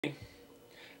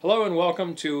Hello and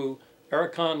welcome to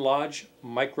Araquon Lodge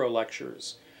Micro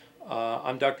Lectures.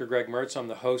 I'm Dr. Greg Mertz. I'm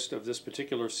the host of this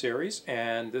particular series,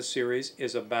 and this series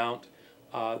is about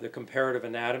the comparative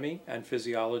anatomy and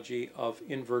physiology of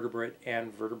invertebrate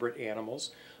and vertebrate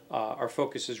animals. Our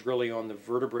focus is really on the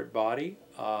vertebrate body,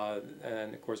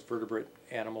 and of course vertebrate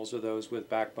animals are those with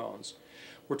backbones.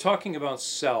 We're talking about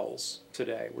cells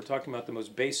today. We're talking about the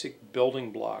most basic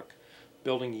building block,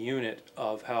 building unit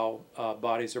of how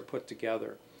bodies are put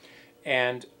together.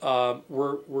 And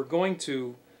we're going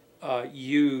to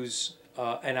use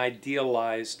an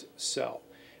idealized cell.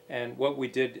 And what we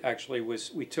did actually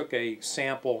was we took a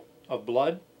sample of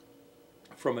blood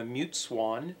from a mute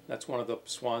swan. That's one of the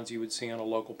swans you would see on a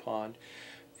local pond.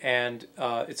 And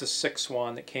it's a sick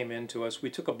swan that came into us.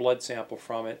 We took a blood sample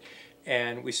from it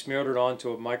and we smeared it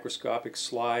onto a microscopic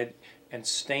slide and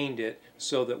stained it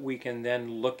so that we can then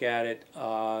look at it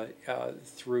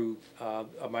through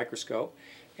a microscope.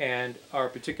 And our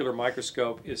particular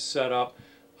microscope is set up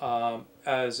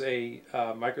as a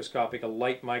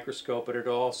light microscope, but it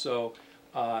also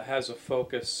has a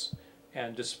focus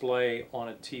and display on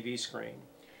a TV screen.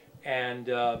 And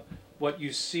what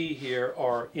you see here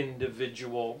are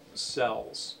individual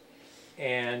cells.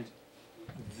 And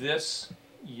this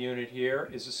unit here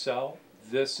is a cell,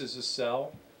 this is a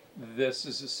cell, this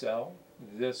is a cell,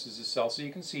 this is a cell. So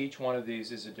you can see each one of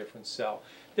these is a different cell.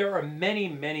 There are many,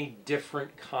 many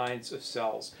different kinds of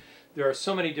cells. There are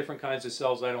so many different kinds of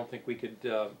cells. I don't think we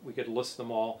could list them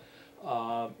all.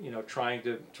 You know, trying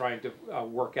to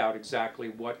work out exactly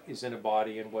what is in a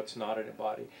body and what's not in a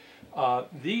body.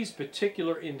 These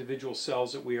particular individual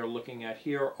cells that we are looking at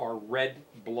here are red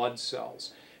blood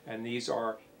cells, and these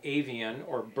are avian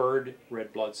or bird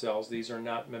red blood cells. These are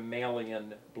not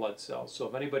mammalian blood cells. So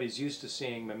if anybody's used to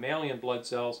seeing mammalian blood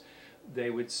cells, they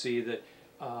would see that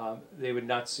they would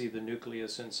not see the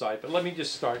nucleus inside. But let me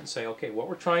just start and say, okay, what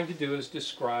we're trying to do is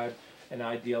describe an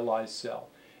idealized cell.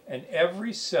 And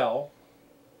every cell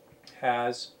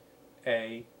has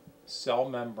a cell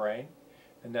membrane,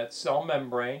 and that cell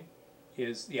membrane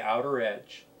is the outer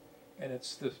edge. And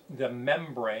it's the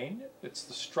membrane, it's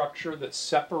the structure that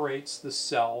separates the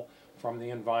cell from the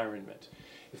environment.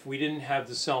 If we didn't have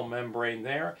the cell membrane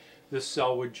there, this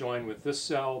cell would join with this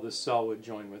cell would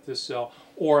join with this cell,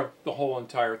 or the whole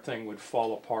entire thing would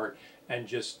fall apart and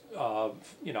just,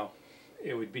 you know,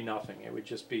 it would be nothing. It would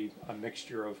just be a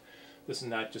mixture of this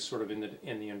and that, just sort of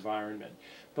in the environment.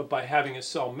 But by having a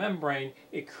cell membrane,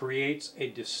 it creates a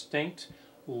distinct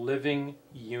living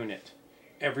unit.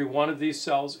 Every one of these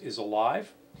cells is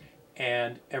alive,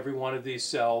 and every one of these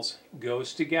cells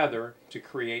goes together to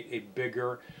create a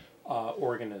bigger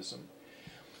organism.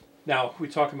 Now, we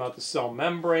talk about the cell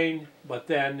membrane, but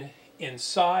then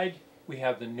inside we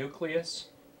have the nucleus,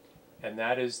 and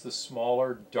that is the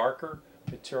smaller, darker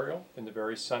material in the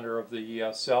very center of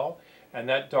the cell. And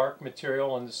that dark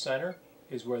material in the center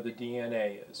is where the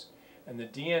DNA is. And the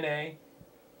DNA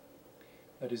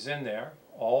that is in there,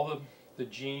 all the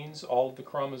genes, all of the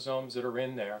chromosomes that are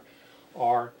in there,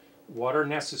 are what are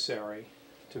necessary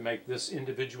to make this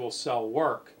individual cell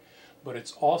work. But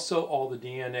it's also all the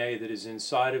DNA that is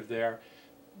inside of there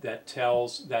that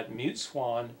tells that mute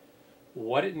swan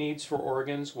what it needs for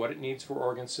organs, what it needs for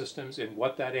organ systems, and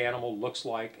what that animal looks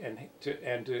like.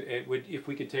 If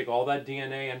we could take all that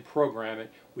DNA and program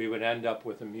it, we would end up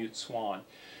with a mute swan.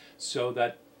 So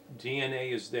that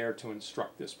DNA is there to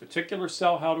instruct this particular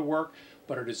cell how to work,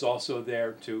 but it is also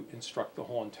there to instruct the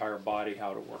whole entire body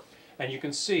how to work. And you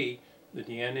can see the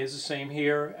DNA is the same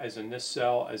here as in this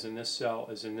cell, as in this cell,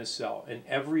 as in this cell. And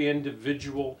every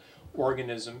individual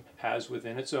organism has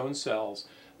within its own cells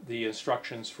the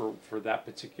instructions for that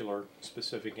particular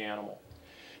specific animal.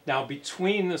 Now,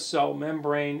 between the cell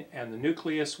membrane and the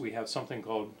nucleus, we have something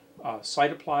called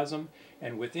cytoplasm.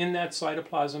 And within that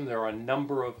cytoplasm, there are a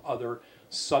number of other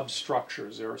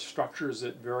substructures. There are structures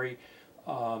that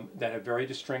have very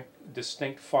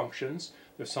distinct functions.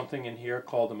 There's something in here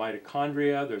called the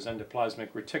mitochondria, there's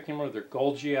endoplasmic reticulum, there's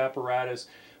Golgi apparatus,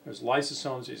 there's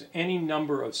lysosomes, there's any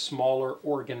number of smaller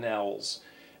organelles.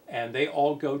 And they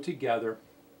all go together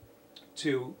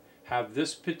to have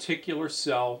this particular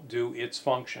cell do its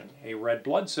function. A red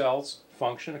blood cell's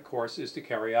function, of course, is to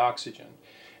carry oxygen.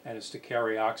 And it's to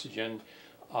carry oxygen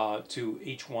to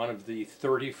each one of the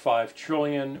 35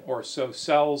 trillion or so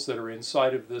cells that are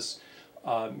inside of this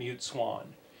mute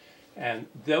swan. And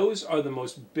those are the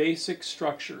most basic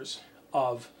structures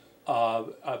of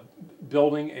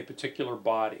building a particular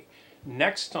body.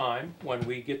 Next time, when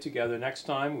we get together, next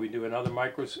time we do another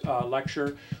micro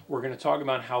lecture, we're going to talk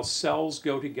about how cells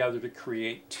go together to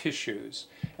create tissues.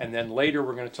 And then later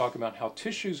we're going to talk about how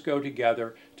tissues go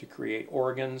together to create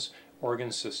organs,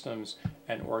 organ systems,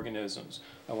 and organisms.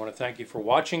 I want to thank you for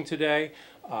watching today.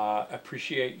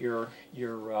 Appreciate your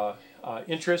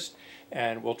interest,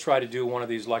 and we'll try to do one of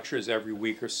these lectures every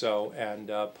week or so and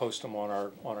post them on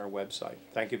our website.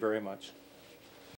 Thank you very much.